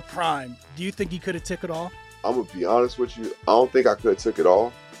in your prime, do you think you could have took it all? I'm going to be honest with you. I don't think I could have took it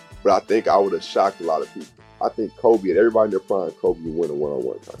all, but I think I would have shocked a lot of people. I think Kobe and everybody in their prime, Kobe would win a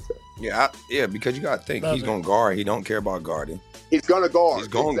one-on-one contest. Yeah, because you got to think, he's going to guard. He don't care about guarding. He's going to guard. He's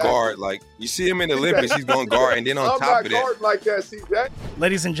going to guard. Like, you see him in the Olympics, he's going to guard. And then on top of that. I'm not guarding like that, CJ.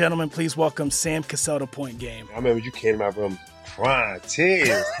 Ladies and gentlemen, please welcome Sam Cassell to Point Game. I remember you came out from crying,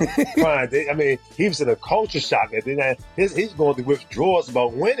 tears. Crying. I mean, he was in a culture shock. And then he's going through withdrawals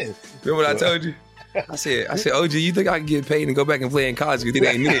about winning. Remember what I told you? I said, OG, you think I can get paid and go back and play in college? You think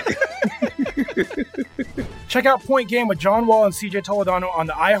I ain't it? Check out Point Game with John Wall and CJ Toledano on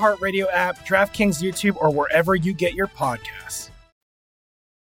the iHeartRadio app, DraftKings YouTube, or wherever you get your podcasts.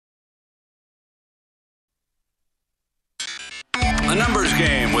 A Numbers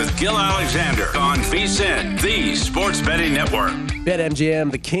Game with Gil Alexander on VSiN, the Sports Betting Network.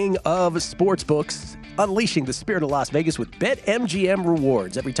 BetMGM, the king of sportsbooks, unleashing the spirit of Las Vegas with BetMGM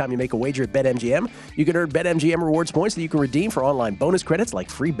rewards. Every time you make a wager at BetMGM, you can earn BetMGM rewards points that you can redeem for online bonus credits like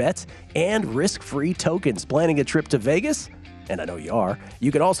free bets and risk-free tokens. Planning a trip to Vegas? And I know you are.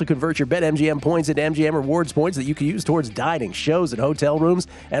 You can also convert your BetMGM points into MGM rewards points that you can use towards dining, shows, and hotel rooms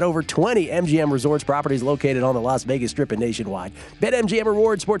at over 20 MGM Resorts properties located on the Las Vegas Strip and nationwide. BetMGM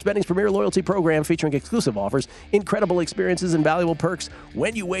Rewards, sports betting's premier loyalty program featuring exclusive offers, incredible experiences, and valuable perks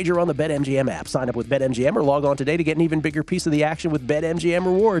when you wager on the BetMGM app. Sign up with BetMGM or log on today to get an even bigger piece of the action with BetMGM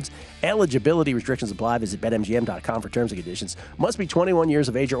Rewards. Eligibility restrictions apply. Visit BetMGM.com for terms and conditions. Must be 21 years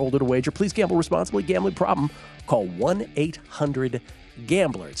of age or older to wager. Please gamble responsibly. Gambling problem? Call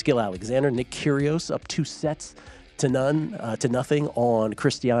 1-800-GAMBLER. It's Gil Alexander, Nick Kyrgios up 2 sets to nothing on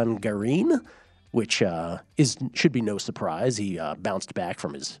Christian Garin, which should be no surprise. He bounced back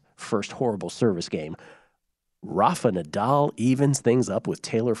from his first horrible service game. Rafa Nadal evens things up with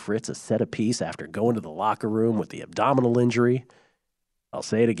Taylor Fritz a set apiece after going to the locker room with the abdominal injury. I'll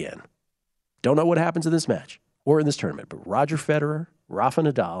say it again. Don't know what happens in this match or in this tournament, but Roger Federer, Rafa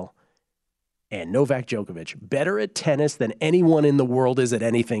Nadal, and Novak Djokovic, better at tennis than anyone in the world is at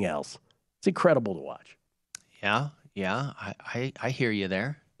anything else. It's incredible to watch. Yeah, I hear you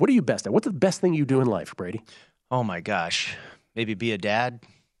there. What are you best at? What's the best thing you do in life, Brady? Oh, my gosh. Maybe be a dad?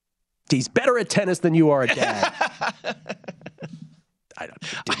 He's better at tennis than you are a dad. I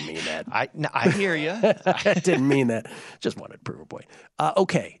didn't mean that. I hear you. I didn't mean that. Just wanted to prove a point.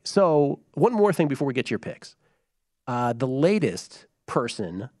 Okay, so one more thing before we get to your picks. The latest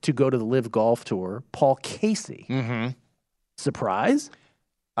person to go to the Live Golf Tour, Paul Casey. Mm-hmm. Surprise?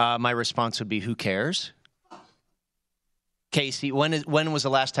 My response would be, who cares? Casey, when was the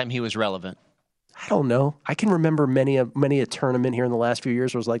last time he was relevant? I don't know. I can remember many a tournament here in the last few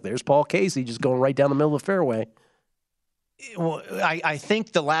years where it was like, there's Paul Casey just going right down the middle of the fairway. Well, I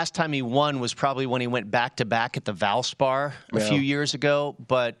think the last time he won was probably when he went back-to-back at the Valspar a few years ago,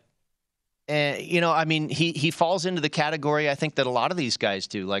 but he falls into the category, I think, that a lot of these guys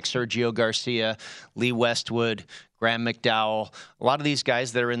do, like Sergio Garcia, Lee Westwood, Graham McDowell, a lot of these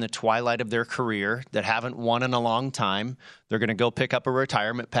guys that are in the twilight of their career that haven't won in a long time. They're going to go pick up a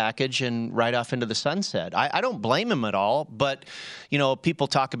retirement package and ride off into the sunset. I don't blame him at all, but, people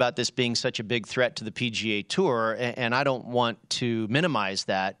talk about this being such a big threat to the PGA Tour, and I don't want to minimize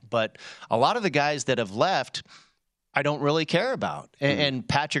that, but a lot of the guys that have left, I don't really care about. And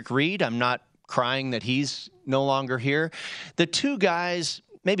Patrick Reed, I'm not crying that he's no longer here. The two guys,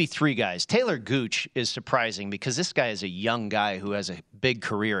 maybe three guys, Taylor Gooch is surprising because this guy is a young guy who has a big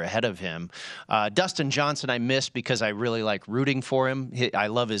career ahead of him. Dustin Johnson I miss because I really like rooting for him. I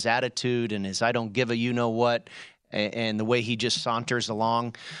love his attitude and his I don't give a you-know-what and the way he just saunters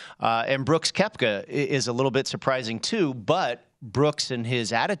along. And Brooks Koepka is a little bit surprising too, but Brooks and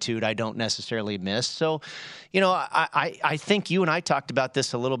his attitude I don't necessarily miss. So, I think you and I talked about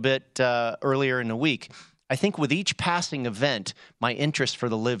this a little bit earlier in the week. I think with each passing event, my interest for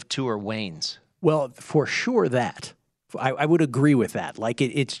the Live Tour wanes. Well, for sure that. I would agree with that. Like,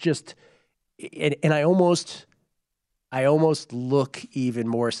 it's just – and I almost I almost look even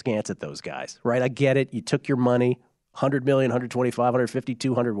more askance at those guys, right? I get it. You took your money, 100 million, 125, 150,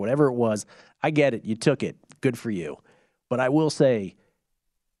 200, whatever it was. I get it. You took it. Good for you. But I will say,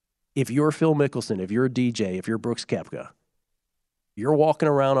 if you're Phil Mickelson, if you're a DJ, if you're Brooks Koepka, you're walking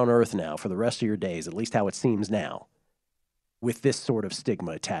around on Earth now for the rest of your days, at least how it seems now, with this sort of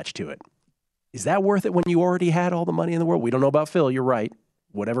stigma attached to it. Is that worth it when you already had all the money in the world? We don't know about Phil. You're right.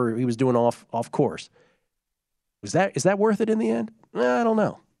 Whatever he was doing off course. Is that worth it in the end? I don't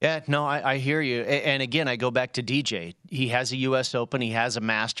know. Yeah, no, I hear you. And again, I go back to DJ. He has a U.S. Open. He has a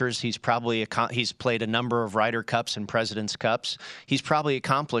Masters. He's played a number of Ryder Cups and President's Cups. He's probably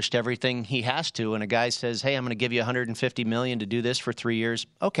accomplished everything he has to. And a guy says, "Hey, I'm going to give you $150 million to do this for 3 years."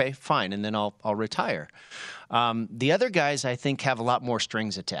 Okay, fine, and then I'll retire. The other guys, I think, have a lot more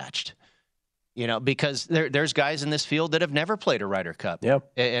strings attached. Because there's guys in this field that have never played a Ryder Cup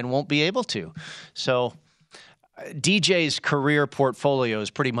and won't be able to. So DJ's career portfolio is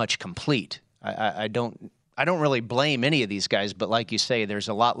pretty much complete. I don't really blame any of these guys, but like you say, there's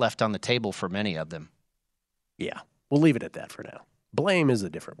a lot left on the table for many of them. Yeah, we'll leave it at that for now. Blame is a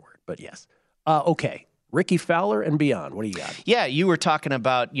different word, but yes. Okay. Ricky Fowler and beyond. What do you got? Yeah, you were talking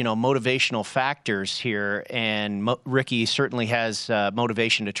about, motivational factors here, and Ricky certainly has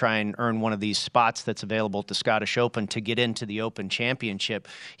motivation to try and earn one of these spots that's available at the Scottish Open to get into the Open Championship.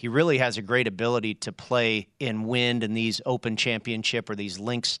 He really has a great ability to play in wind in these Open Championship or these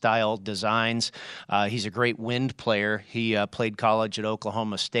link-style designs. He's a great wind player. He played college at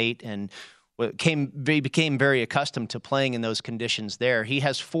Oklahoma State and became very accustomed to playing in those conditions there. He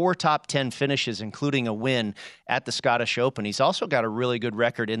has 4 top 10 finishes, including a win at the Scottish Open. He's also got a really good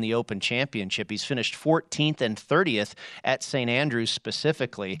record in the Open Championship. He's finished 14th and 30th at St. Andrews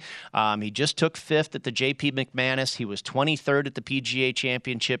specifically. He just took 5th at the J.P. McManus. He was 23rd at the PGA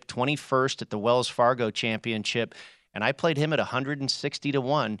Championship, 21st at the Wells Fargo Championship, and I played him at 160 to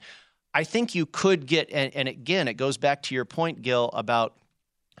 1. I think you could get, and again, it goes back to your point, Gil, about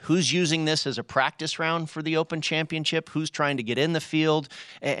who's using this as a practice round for the Open Championship, who's trying to get in the field,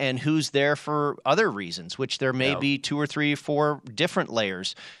 and who's there for other reasons, which there may be 2 or 3 or 4 different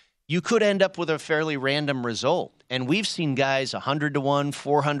layers. You could end up with a fairly random result. And we've seen guys 100 to 1,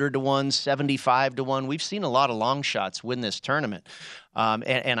 400 to 1, 75 to 1. We've seen a lot of long shots win this tournament.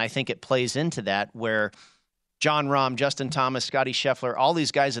 And I think it plays into that where Jon Rahm, Justin Thomas, Scottie Scheffler, all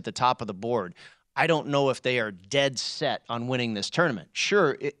these guys at the top of the board, I don't know if they are dead set on winning this tournament.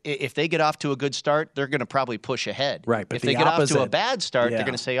 Sure, if they get off to a good start, they're going to probably push ahead. Right, but if they get off to a bad start, they're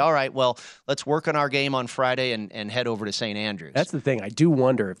going to say, all right, well, let's work on our game on Friday and head over to St. Andrews. That's the thing. I do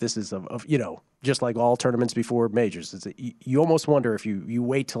wonder if this is, just like all tournaments before majors, you almost wonder if you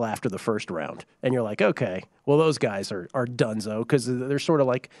wait till after the first round and you're like, okay, well, those guys are donezo, because they're sort of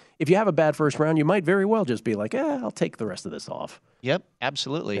like, if you have a bad first round, you might very well just be like, I'll take the rest of this off. Yep,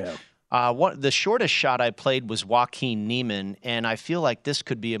 absolutely. Yeah. The shortest shot I played was Joaquin Niemann, and I feel like this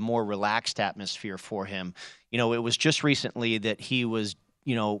could be a more relaxed atmosphere for him. It was just recently that he was,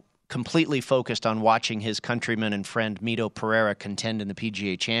 completely focused on watching his countryman and friend Mito Pereira contend in the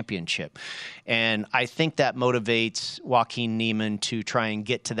PGA Championship. And I think that motivates Joaquin Niemann to try and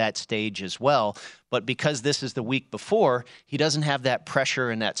get to that stage as well. But because this is the week before, he doesn't have that pressure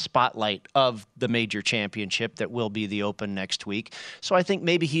and that spotlight of the major championship that will be the Open next week. So I think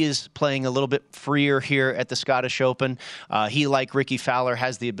maybe he is playing a little bit freer here at the Scottish Open. He, like Ricky Fowler,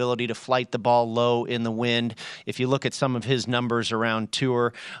 has the ability to flight the ball low in the wind. If you look at some of his numbers around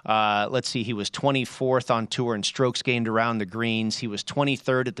tour, let's see, he was 24th on tour in strokes gained around the greens. He was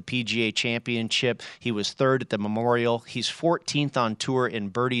 23rd at the PGA Championship. He was 3rd at the Memorial. He's 14th on tour in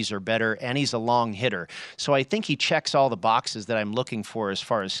birdies or better, and he's a long hitter. So I think he checks all the boxes that I'm looking for as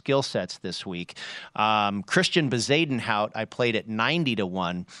far as skill sets this week. Christian Bezuidenhout, I played at 90 to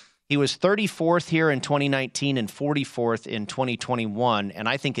 1. He was 34th here in 2019 and 44th in 2021, and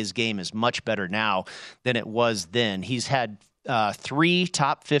I think his game is much better now than it was then. He's had 3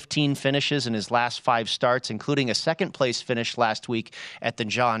 top 15 finishes in his last 5 starts, including a second-place finish last week at the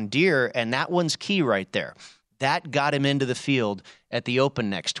John Deere, and that one's key right there. That got him into the field at the Open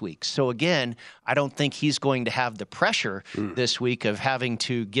next week. So again, I don't think he's going to have the pressure this week of having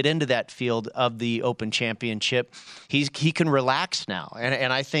to get into that field of the Open Championship. He can relax now.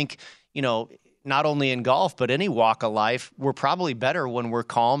 And I think, not only in golf, but any walk of life, we're probably better when we're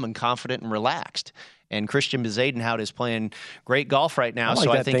calm and confident and relaxed. And Christian Bezuidenhout is playing great golf right now. I think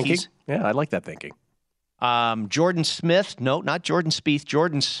I like that thinking. Jordan Smith, no, not Jordan Spieth.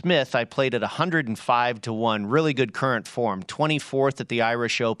 Jordan Smith, I played at 105 to 1. Really good current form. 24th at the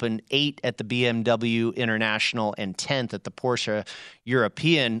Irish Open, 8th at the BMW International, and 10th at the Porsche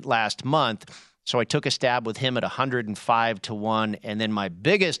European last month. So I took a stab with him at 105-1. And then my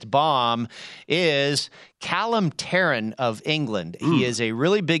biggest bomb is Callum Tarrant of England. He is a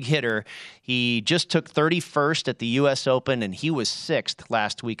really big hitter. He just took 31st at the U.S. Open, and he was 6th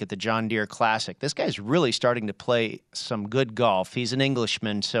last week at the John Deere Classic. This guy's really starting to play some good golf. He's an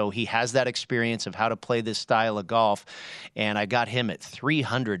Englishman, so he has that experience of how to play this style of golf. And I got him at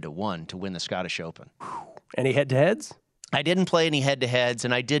 300-1 to win the Scottish Open. Any head-to-heads? I didn't play any head-to-heads,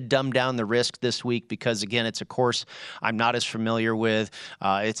 and I did dumb down the risk this week because, again, it's a course I'm not as familiar with.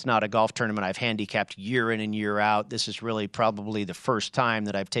 It's not a golf tournament I've handicapped year in and year out. This is really probably the first time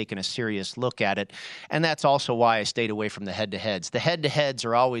that I've taken a serious look at it, and that's also why I stayed away from the head-to-heads. The head-to-heads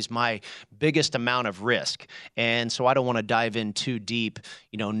are always my biggest amount of risk, and so I don't want to dive in too deep,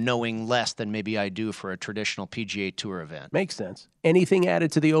 knowing less than maybe I do for a traditional PGA Tour event. Makes sense. Anything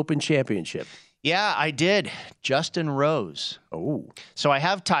added to the Open Championship? Yeah, I did. Justin Rose. Oh. So I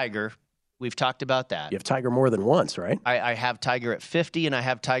have Tiger. We've talked about that. You have Tiger more than once, right? I have Tiger at 50, and I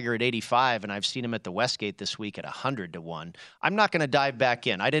have Tiger at 85, and I've seen him at the Westgate this week at 100-1. I'm not going to dive back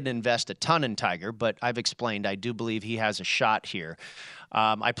in. I didn't invest a ton in Tiger, but I've explained I do believe he has a shot here.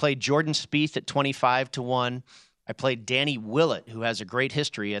 I played Jordan Spieth at 25-1. I played Danny Willett, who has a great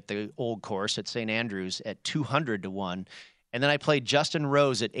history at the old course at St. Andrews, at 200-1. And then I played Justin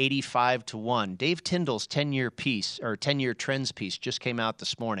Rose at 85-1. Dave Tyndall's 10-year trends piece just came out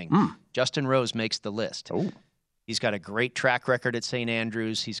this morning. Justin Rose makes the list. Oh. He's got a great track record at St.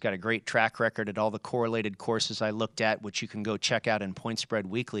 Andrews. He's got a great track record at all the correlated courses I looked at, which you can go check out in Point Spread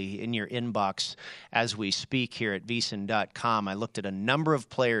Weekly in your inbox as we speak here at vsin.com. I looked at a number of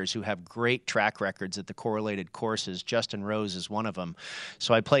players who have great track records at the correlated courses. Justin Rose is one of them.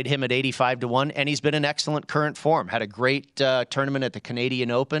 So I played him at 85-1, and he's been in excellent current form. Had a great tournament at the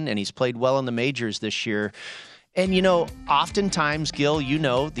Canadian Open, and he's played well in the majors this year. And, oftentimes, Gil,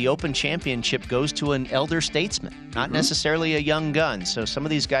 the Open Championship goes to an elder statesman, not necessarily a young gun. So some of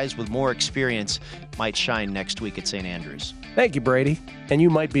these guys with more experience might shine next week at St. Andrews. Thank you, Brady. And you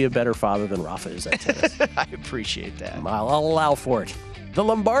might be a better father than Rafa is at tennis. I appreciate that. I'll allow for it. The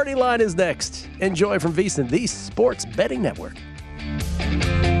Lombardi Line is next. Enjoy from VSiN, the Sports Betting Network.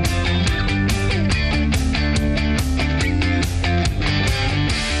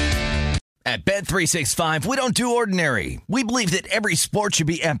 At Bet365, we don't do ordinary. We believe that every sport should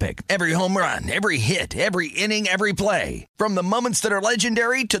be epic. Every home run, every hit, every inning, every play. From the moments that are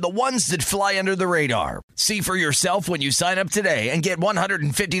legendary to the ones that fly under the radar. See for yourself when you sign up today and get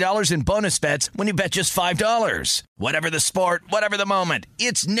 $150 in bonus bets when you bet just $5. Whatever the sport, whatever the moment,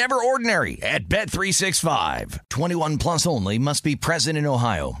 it's never ordinary at Bet365. 21 plus only. Must be present in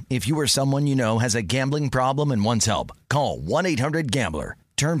Ohio. If you or someone you know has a gambling problem and wants help, call 1-800-GAMBLER.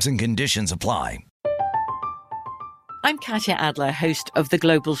 Terms and conditions apply. I'm Katya Adler, host of The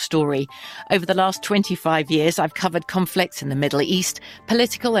Global Story. Over the last 25 years, I've covered conflicts in the Middle East,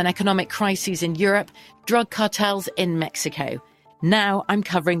 political and economic crises in Europe, drug cartels in Mexico. Now I'm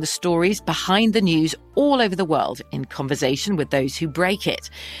covering the stories behind the news all over the world in conversation with those who break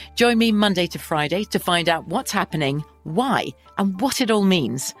it. Join me Monday to Friday to find out what's happening, why, and what it all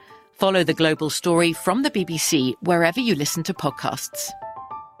means. Follow The Global Story from the BBC wherever you listen to podcasts.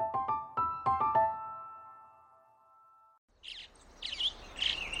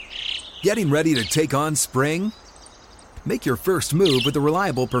 Getting ready to take on spring? Make your first move with the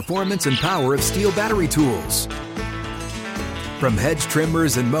reliable performance and power of Steel battery tools. From hedge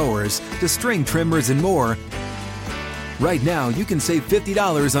trimmers and mowers to string trimmers and more, right now you can save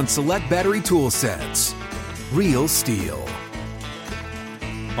 $50 on select battery tool sets. Real Steel.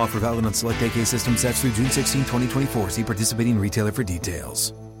 Offer valid on select AK system sets through June 16, 2024. See participating retailer for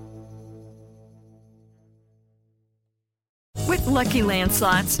details. With Lucky Land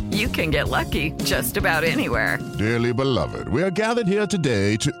Slots, you can get lucky just about anywhere. Dearly beloved, we are gathered here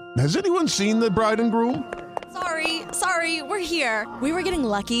today to... Has anyone seen the bride and groom? Sorry, we're here. We were getting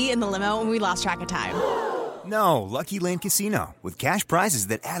lucky in the limo and we lost track of time. No, Lucky Land Casino, with cash prizes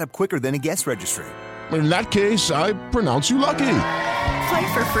that add up quicker than a guest registry. In that case, I pronounce you lucky.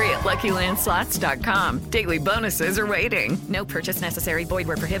 Play for free at LuckyLandSlots.com. Daily bonuses are waiting. No purchase necessary. Void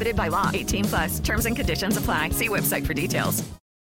where prohibited by law. 18+. Terms and conditions apply. See website for details.